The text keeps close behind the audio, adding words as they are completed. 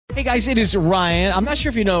Hey guys, it is Ryan. I'm not sure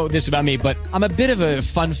if you know this about me, but I'm a bit of a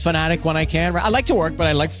fun fanatic when I can. I like to work, but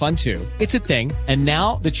I like fun too. It's a thing. And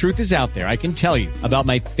now the truth is out there. I can tell you about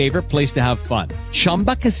my favorite place to have fun.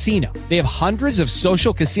 Chumba Casino. They have hundreds of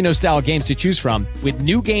social casino style games to choose from with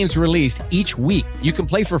new games released each week. You can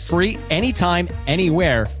play for free anytime,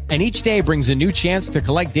 anywhere. And each day brings a new chance to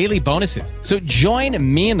collect daily bonuses. So join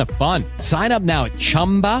me in the fun. Sign up now at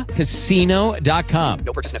ChumbaCasino.com.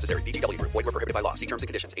 No purchase necessary. VGW Group. Void where prohibited by law. See terms and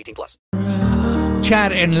conditions. 18+.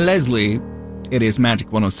 Chad and Leslye, it is Magic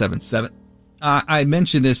 107.7. I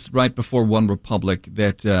mentioned this right before One Republic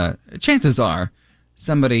that chances are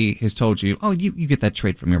somebody has told you, oh, you get that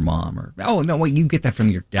trait from your mom, or, oh, no, wait, you get that from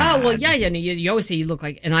your dad. Oh, well, yeah. You always say you look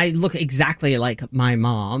like, and I look exactly like my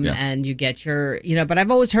mom, and you get your, but I've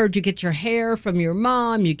always heard you get your hair from your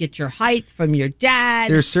mom, you get your height from your dad.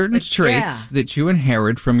 There are certain traits that you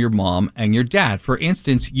inherit from your mom and your dad. For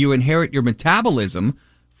instance, you inherit your metabolism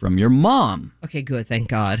from your mom. Okay, good. Thank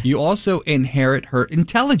God. You also inherit her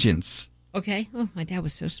intelligence. Okay. Oh, my dad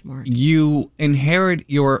was so smart. You inherit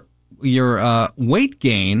your weight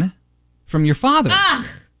gain from your father.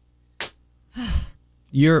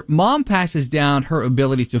 Your mom passes down her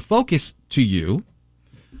ability to focus to you.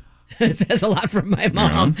 It says a lot from my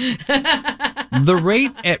mom. The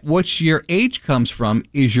rate at which your age comes from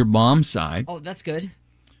is your mom's side. Oh, that's good.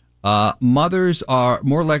 Mothers are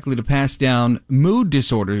more likely to pass down mood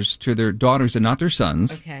disorders to their daughters and not their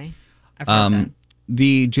sons. Okay. I've heard that.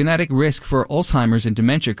 The genetic risk for Alzheimer's and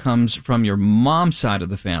dementia comes from your mom's side of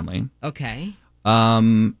the family. Okay.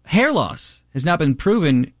 Hair loss has now been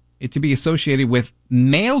proven to be associated with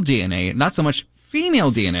male DNA, not so much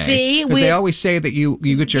female DNA. See? Because they always say that you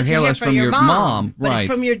get your hair loss from your mom. But right.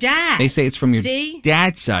 It's from your dad. They say it's from your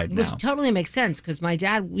dad's side now. Which totally makes sense because my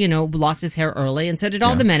dad, lost his hair early, and so did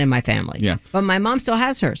all the men in my family. Yeah. But my mom still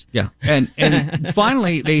has hers. Yeah. And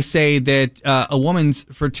finally, they say that a woman's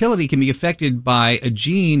fertility can be affected by a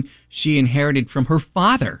gene she inherited from her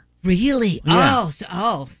father. Really? Yeah.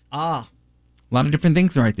 Oh. A lot of different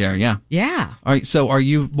things right there, yeah. Yeah. All right, so are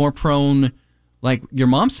you more prone, like, your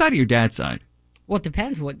mom's side or your dad's side? Well, it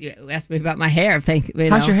depends what you asked me about my hair.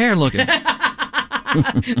 How's your hair looking?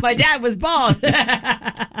 My dad was bald.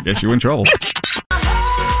 Guess you're in trouble.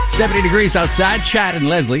 70 degrees outside. Chad and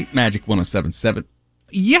Leslye, Magic 107.7.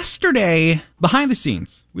 Yesterday, behind the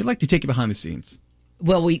scenes. We'd like to take you behind the scenes.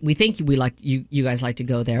 Well, we think you guys like to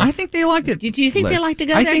go there. I think they liked it. Do you think they like to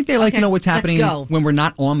go there? I think they like to know what's happening let's go. when we're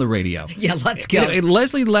not on the radio. Yeah, let's go.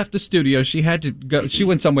 Leslye left the studio. She had to go. She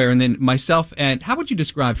went somewhere, and then myself and how would you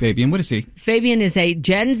describe Fabian? What is he? Fabian is a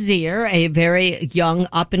Gen Zer, a very young,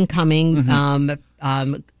 up and coming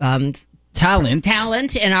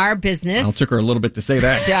talent in our business. It took her a little bit to say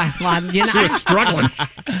that. Yeah, well, she was struggling.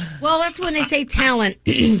 Well, that's when they say talent.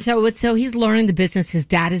 So he's learning the business. His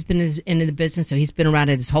dad has been into the business, so he's been around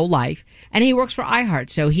it his whole life, and he works for iHeart.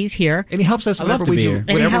 So he's here, and he helps us whenever we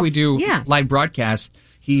do live broadcast.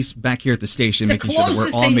 He's back here at the station, it's making sure that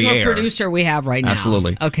we're on the air. The producer we have right now.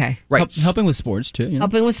 Absolutely. Okay. Right. Helping with sports, too.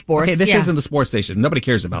 Helping with sports. Okay, this isn't the sports station. Nobody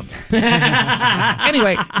cares about that.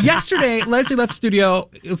 Anyway, yesterday, Leslye left the studio.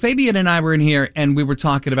 Fabian and I were in here, and we were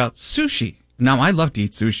talking about sushi. Now, I love to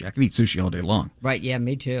eat sushi. I can eat sushi all day long. Right, yeah,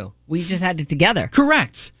 me too. We just had it together.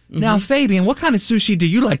 Correct. Mm-hmm. Now, Fabian, what kind of sushi do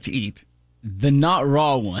you like to eat? The not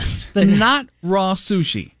raw one. The not raw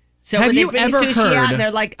sushi. So have you ever sushi out,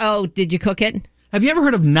 they're like, oh, did you cook it? Have you ever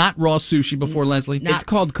heard of not raw sushi before, Leslye? It's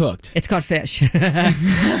called cooked. It's called fish. You know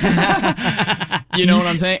what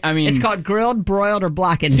I'm saying? I mean, it's called grilled, broiled, or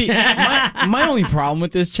blackened. See, my only problem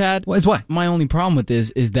with this, Chad, is what? My only problem with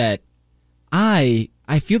this is that I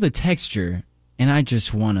feel the texture and I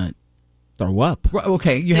just want to throw up.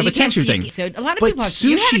 Okay, you have a texture thing. So a lot of people have,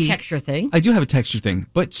 you have a texture thing. I do have a texture thing,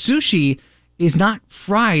 but sushi is not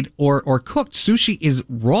fried or cooked. Sushi is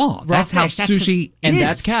raw. That's how sushi is. And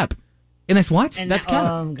that's cap. And that's what? And that's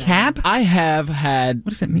cab. Cab? I have had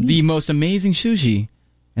what does that mean? The most amazing sushi,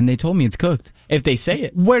 and they told me it's cooked. If they say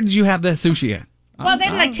it. Where did you have the sushi at? Well, they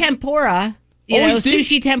have like tempura.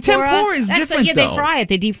 Sushi tempura. Tempura is different, though. They fry it.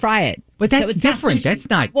 They deep fry it. But that's different. That's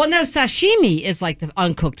not. Well, no, sashimi is like the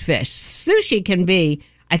uncooked fish. Sushi can be,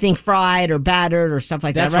 I think, fried or battered or stuff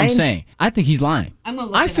like that, right? That's what I'm saying. I think he's lying.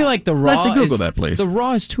 I feel like the raw Google that, please. The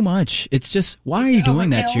raw is too much. It's just, why are you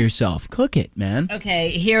doing that to yourself? Cook it, man.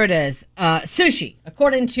 Okay, here it is. Sushi,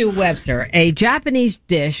 according to Webster, a Japanese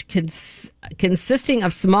dish consisting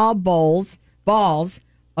of small balls.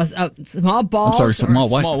 I'm sorry, small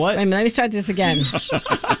what? Small what? Wait a minute, let me start this again.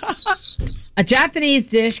 A Japanese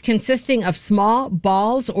dish consisting of small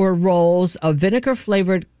balls or rolls of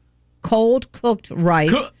vinegar-flavored cold-cooked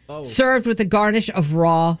rice served with a garnish of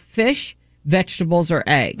raw fish, vegetables, or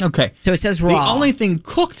egg. Okay. So it says raw. The only thing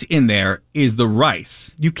cooked in there is the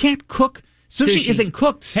rice. You can't cook. Sushi isn't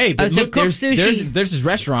cooked. Hey, but so look, cook there's sushi. this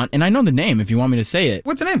restaurant, and I know the name if you want me to say it.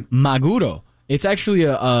 What's the name? Maguro. It's actually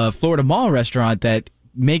a Florida Mall restaurant that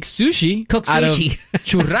makes sushi Cook out sushi. of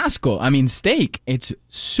churrasco. I mean, steak. It's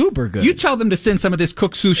super good. You tell them to send some of this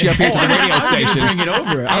cooked sushi up here to the radio station. Bring it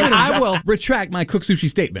over. And I will retract my cooked sushi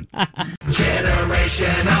statement.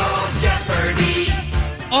 Generational Jeopardy!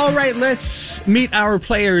 All right, let's meet our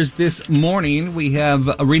players this morning. We have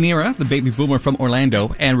Rhaenyra, the baby boomer from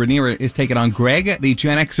Orlando, and Rhaenyra is taking on Greg, the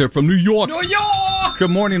Gen Xer from New York. New York!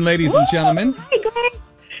 Good morning, ladies and gentlemen. Hi, Greg.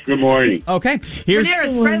 Good morning. Okay, here's...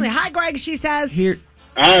 Rhaenyra's friendly. Hi, Greg, she says. Here.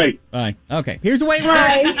 Hi. All right, okay. Here's the way it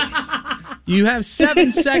works. You have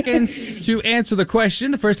 7 seconds to answer the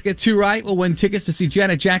question. The first to get 2 right will win tickets to see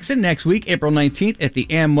Janet Jackson next week, April 19th at the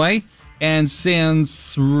Amway. And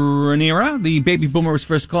since Rhaenyra, the baby boomer, was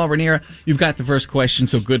first call, Rhaenyra, you've got the first question,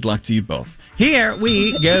 so good luck to you both. Here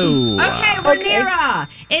we go. Okay, Rhaenyra.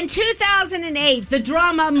 In 2008, the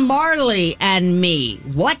drama Marley and Me.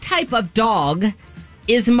 What type of dog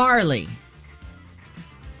is Marley?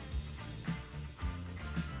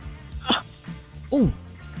 Ooh.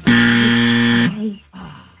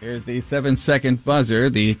 Here's the 7-second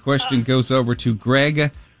buzzer. The question goes over to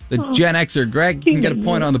Greg, the Gen Xer. Greg, you can get a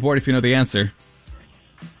point on the board if you know the answer.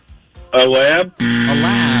 A lab? A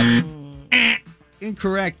lab.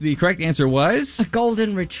 Incorrect. The correct answer was... A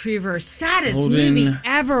golden retriever. Saddest Golden movie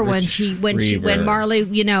ever when retriever. Marley,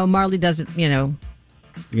 Marley doesn't, You're going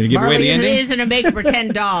to give Marley away the ending? isn't a make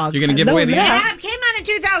pretend dog. You're going to give away the ending? It came out in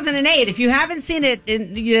 2008. If you haven't seen it,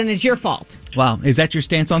 then it's your fault. Wow. Is that your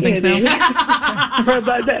stance on things now? How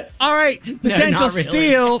about that? All right. Potential not really.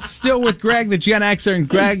 steal. Still with Greg, the Gen Xer. And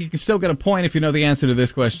Greg, you can still get a point if you know the answer to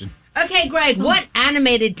this question. Okay, Greg, what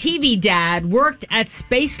animated TV dad worked at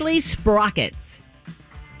Spacely Sprockets?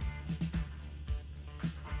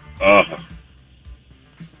 7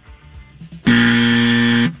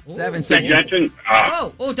 Big second. Jackson?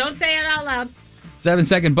 Oh, don't say it out loud.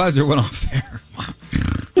 7-second buzzer went off there. Wow.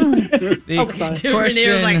 The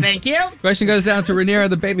Rhaenyra's like, thank you. question goes down to Rhaenyra,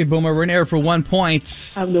 the baby boomer. Rhaenyra for 1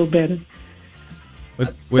 point. I know better.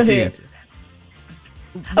 What's the ahead. answer?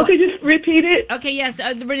 Okay, just repeat it. Okay, yes,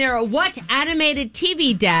 Rhaenyra, what animated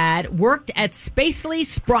TV dad worked at Spacely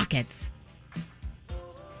Sprockets?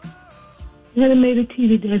 Animated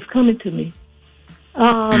TV that's coming to me.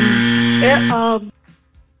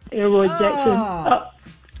 Elroy Jackson.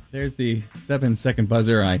 There's the 7-second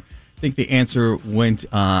buzzer. I think the answer went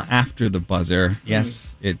after the buzzer.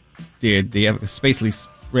 Yes, it did. The Spacely,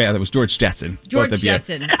 that was George Stetson. George Both of you.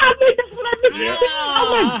 Stetson. I think that's what I meant. Oh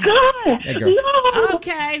my God! Hey, girl. No.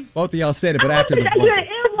 Okay. Both of y'all said it, but after the I buzzer. said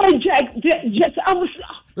Elroy Jackson. I was.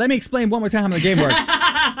 Let me explain one more time how the game works.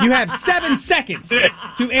 You have 7 seconds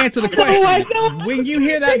to answer the Oh, I question. know. When you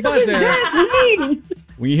hear that buzzer,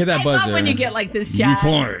 when you hear that I buzzer, love when you get like this, Chad.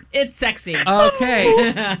 quiet. It's sexy.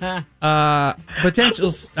 Okay.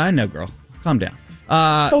 Potentials. I know, girl. Calm down.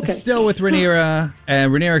 Okay. Still with Rhaenyra,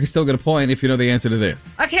 and Rhaenyra can still get a point if you know the answer to this.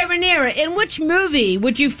 Okay, Rhaenyra, in which movie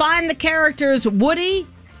would you find the characters Woody,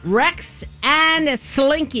 Rex, and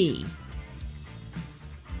Slinky?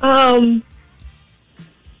 I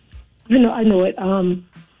know it. I'm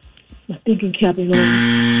thinking Captain.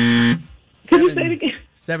 Can you say it again?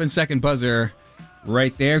 7-second buzzer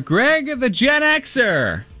right there. Greg, the Gen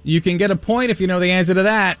Xer. You can get a point if you know the answer to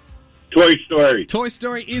that. Toy Story. Toy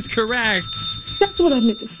Story is correct. That's what I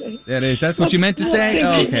meant to say. That is. That's what you meant to say?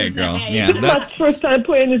 Okay, girl. Yeah, This is my that's first time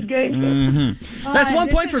playing this game. that's 1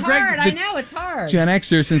 point for Greg. Hard. the I know, it's hard. Gen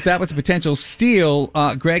Xer, since that was a potential steal.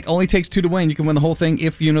 Greg, only takes 2 to win. You can win the whole thing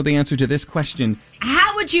if you know the answer to this question.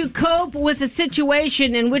 How would you cope with a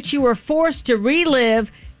situation in which you were forced to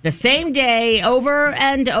relive the same day over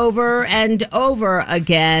and over and over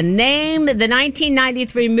again? Name the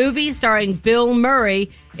 1993 movie starring Bill Murray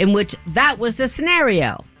in which that was the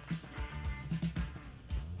scenario.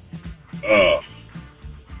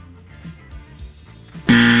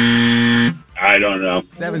 I don't know.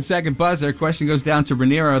 7-second buzzer. Question goes down to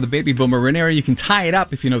Rhaenyra, the baby boomer. Rhaenyra, you can tie it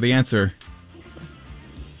up if you know the answer.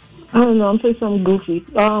 I don't know. I'm saying something goofy.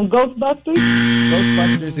 Ghostbusters?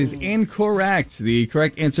 Ghostbusters is incorrect. The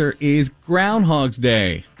correct answer is Groundhog's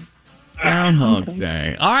Day. Groundhog's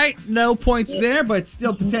Day. All right, no points there, but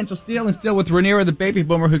still potential steal, and still with Rhaenyra, the baby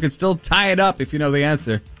boomer, who could still tie it up if you know the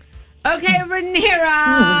answer. Okay,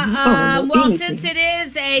 Rhaenyra. Well, since it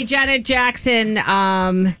is a Janet Jackson,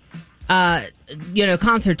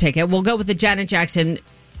 concert ticket, we'll go with the Janet Jackson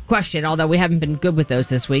question, although we haven't been good with those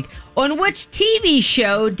this week. On which TV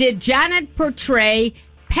show did Janet portray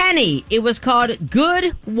Penny? It was called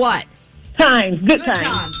Good What? Times. Good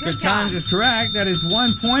times. Good times is correct. That is 1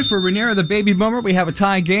 point for Rhaenyra, the baby boomer. We have a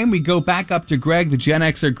tie game. We go back up to Greg, the Gen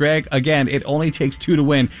Xer. Greg, again, it only takes 2 to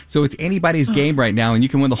win. So it's anybody's game right now, and you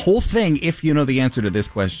can win the whole thing if you know the answer to this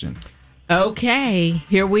question. Okay,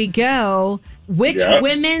 here we go. Which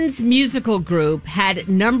women's musical group had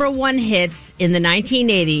 #1 hits in the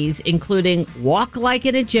 1980s, including Walk Like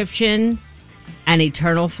an Egyptian and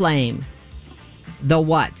Eternal Flame? The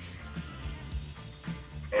whats?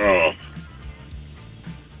 Oh.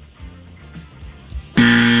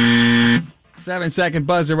 7-second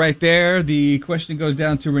buzzer right there. The question goes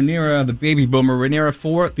down to Rhaenyra, the baby boomer. Rhaenyra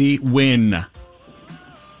for the win.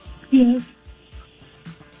 Yes.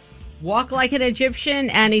 Walk Like an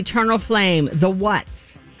Egyptian and Eternal Flame. The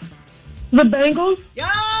whats? The Bengals.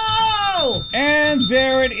 Go! And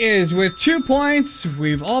there it is. With 2 points,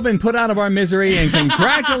 we've all been put out of our misery. And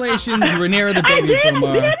congratulations, Rhaenyra, the baby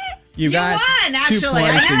boomer. You got won, 2 actually.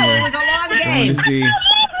 points. I know, it was a long game. Going to see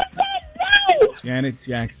Janet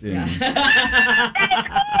Jackson.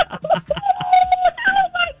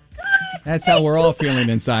 That's how we're all feeling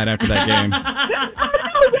inside after that game.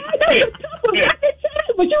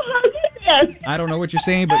 But you heard it. I don't know what you're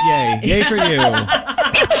saying, but yay. Yay for you.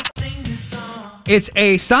 It's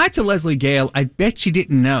a side to Leslye Gale I bet she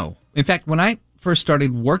didn't know. In fact, when I first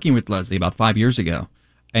started working with Leslye about 5 years ago,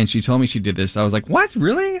 and she told me she did this, I was like, what?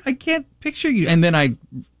 Really? I can't picture you. And then I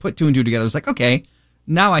put 2 and 2 together. I was like, okay,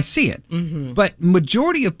 now I see it. Mm-hmm. But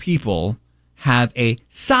majority of people have a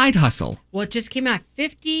side hustle. Well, it just came out.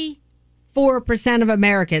 54% of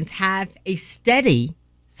Americans have a steady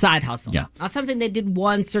side hustle. Yeah. Not something they did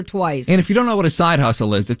once or twice. And if you don't know what a side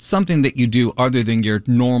hustle is, it's something that you do other than your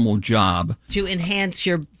normal job. To enhance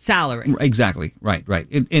your salary. Exactly. Right.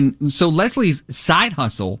 And so Leslie's side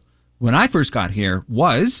hustle, when I first got here,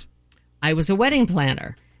 was... I was a wedding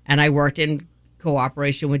planner, and I worked in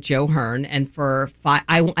cooperation with Joe Hearn, and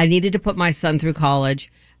I needed to put my son through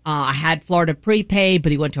college. I had Florida prepaid,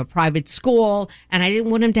 but he went to a private school, and I didn't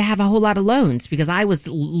want him to have a whole lot of loans because I was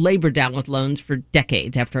labored down with loans for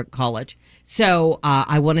decades after college. So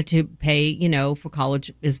I wanted to pay, for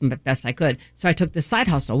college as best I could. So I took this side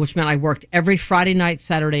hustle, which meant I worked every Friday night,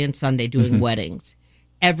 Saturday, and Sunday doing weddings.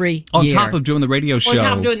 Every on year. top of doing the radio show. On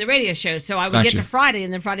top of doing the radio show. So I would get to Friday,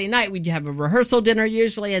 and then Friday night we'd have a rehearsal dinner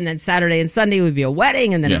usually, and then Saturday and Sunday would be a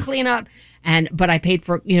wedding, and then a cleanup. But I paid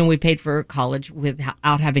for, we paid for college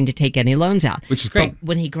without having to take any loans out. Which is great. But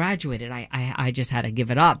when he graduated, I just had to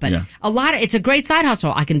give it up. But it's a great side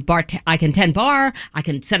hustle. I can tend bar. I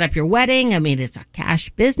can set up your wedding. I mean, it's a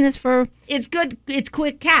cash business it's good. It's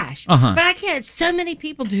quick cash. Uh-huh. But I can't, so many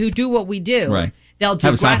people who do what we do. Right. They'll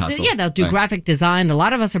do they'll do graphic design. A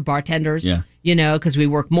lot of us are bartenders, because we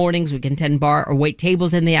work mornings, we can tend bar or wait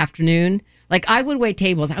tables in the afternoon. Like I would wait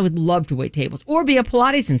tables. I would love to wait tables or be a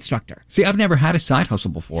Pilates instructor. See, I've never had a side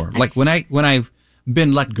hustle before. Like when I've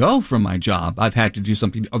been let go from my job, I've had to do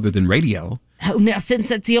something other than radio. Oh, now, since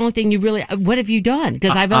that's the only thing you really, what have you done?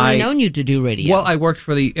 Because I've only known you to do radio. Well, I worked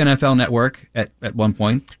for the NFL Network at one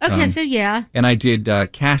point. Okay, so yeah. And I did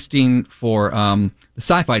casting for the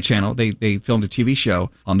Sci-Fi Channel. They filmed a TV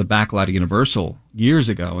show on the backlot of Universal years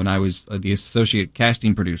ago, and I was the associate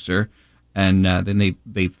casting producer. And then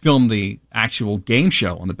they filmed the actual game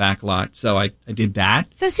show on the back lot. So I did that.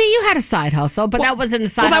 So, see, you had a side hustle, but that wasn't a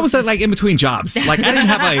side hustle. Well, that was like in between jobs. Like, I didn't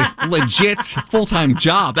have a legit full-time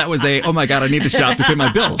job. That was oh, my God, I need to shop to pay my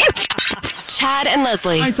bills. Chad and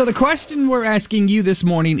Leslye. All right, so the question we're asking you this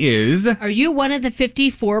morning is... Are you one of the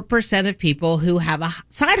 54% of people who have a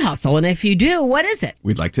side hustle? And if you do, what is it?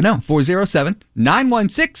 We'd like to know.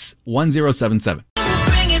 407-916-1077.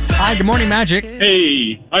 Hi, good morning, Magic.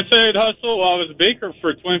 Hey, I said hustle. Well, I was a baker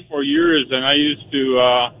for 24 years, and I used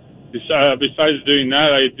to, besides doing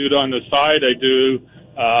that, I do it on the side. I do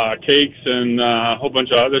cakes and a whole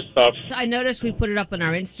bunch of other stuff. I noticed we put it up on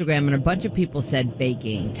our Instagram, and a bunch of people said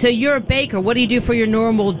baking. So you're a baker. What do you do for your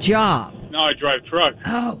normal job? No, I drive truck.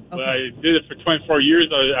 Oh, okay. But I did it for 24 years.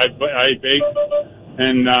 I baked,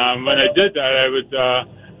 and when I did that, I would,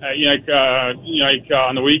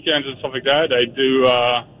 on the weekends and stuff like that, I do.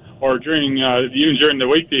 Or even during the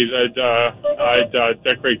weekdays, I'd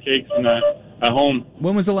decorate cakes at home.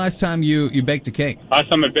 When was the last time you baked a cake?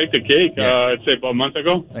 Last time I baked a cake, I'd say about a month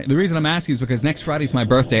ago. The reason I'm asking is because next Friday's my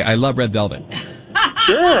birthday. I love red velvet.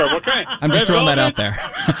 Sure, what kind? I'm just throwing that out there.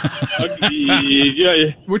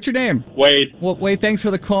 Yeah. What's your name? Wade. Well, Wade, thanks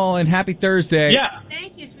for the call and happy Thursday. Yeah.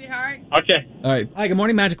 Thank you, sweetheart. Okay. All right. Hi, good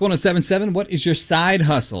morning, Magic 1077. What is your side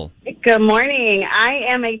hustle? Good morning. I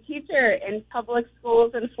am a teacher in public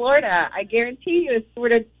schools in Florida. I guarantee you, if we were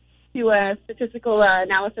to do a statistical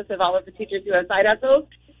analysis of all of the teachers who have side hustles,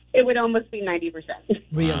 it would almost be 90%.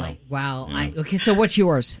 Really? Wow. Okay, so what's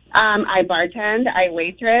yours? I bartend, I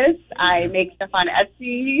waitress, I make stuff on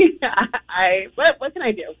Etsy. What can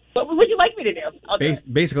I do? What would you like me to do? I'll do it.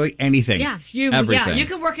 Basically anything. Everything. You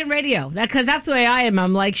can work in radio. Because that's the way I am.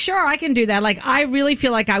 I'm like, sure, I can do that. Like, I really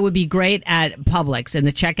feel like I would be great at Publix in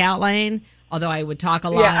the checkout lane, although I would talk a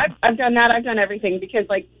lot. Yeah, I've done that. I've done everything because,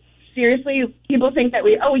 like, seriously, people think that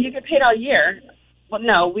you get paid all year. Well,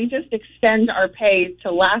 no, we just extend our pay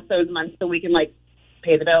to last those months so we can, like,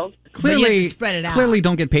 pay the bills. Clearly, spread it out. Clearly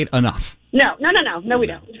don't get paid enough. No, we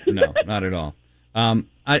don't. No, not at all.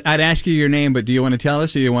 I'd ask you your name, but do you want to tell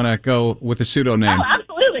us or you want to go with a pseudonym? Oh,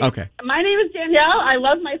 absolutely. Okay. My name is Danielle. I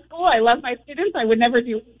love my school. I love my students. I would never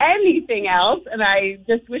do anything else, and I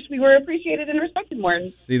just wish we were appreciated and respected more.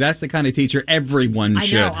 See, that's the kind of teacher everyone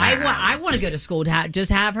should have. I want to go to school to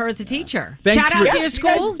just have her as a teacher. Thanks Shout out to your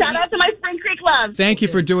school. Shout out to my Spring Creek Love. Thank you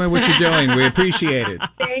for doing what you're doing. We appreciate it.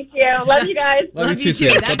 Thank you. Love you guys. Love you too.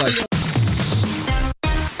 Bye-bye.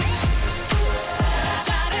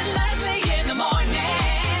 Chad and Leslye in the morning.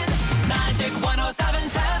 Magic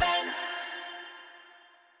 107.7.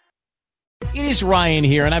 It is Ryan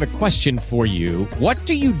here, and I have a question for you. What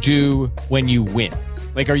do you do when you win?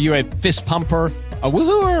 Like, are you a fist pumper, a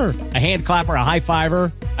woohooer, a hand clapper, a high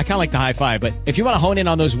fiver? I kind of like the high five, but if you want to hone in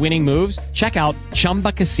on those winning moves, check out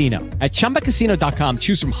Chumba Casino. At ChumbaCasino.com,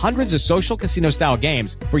 choose from hundreds of social casino-style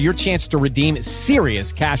games for your chance to redeem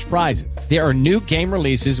serious cash prizes. There are new game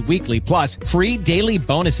releases weekly, plus free daily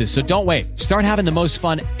bonuses, so don't wait. Start having the most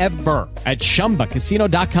fun ever at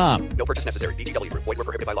ChumbaCasino.com. No purchase necessary. VGW Group. Void where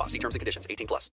prohibited by law. See terms and conditions. 18+.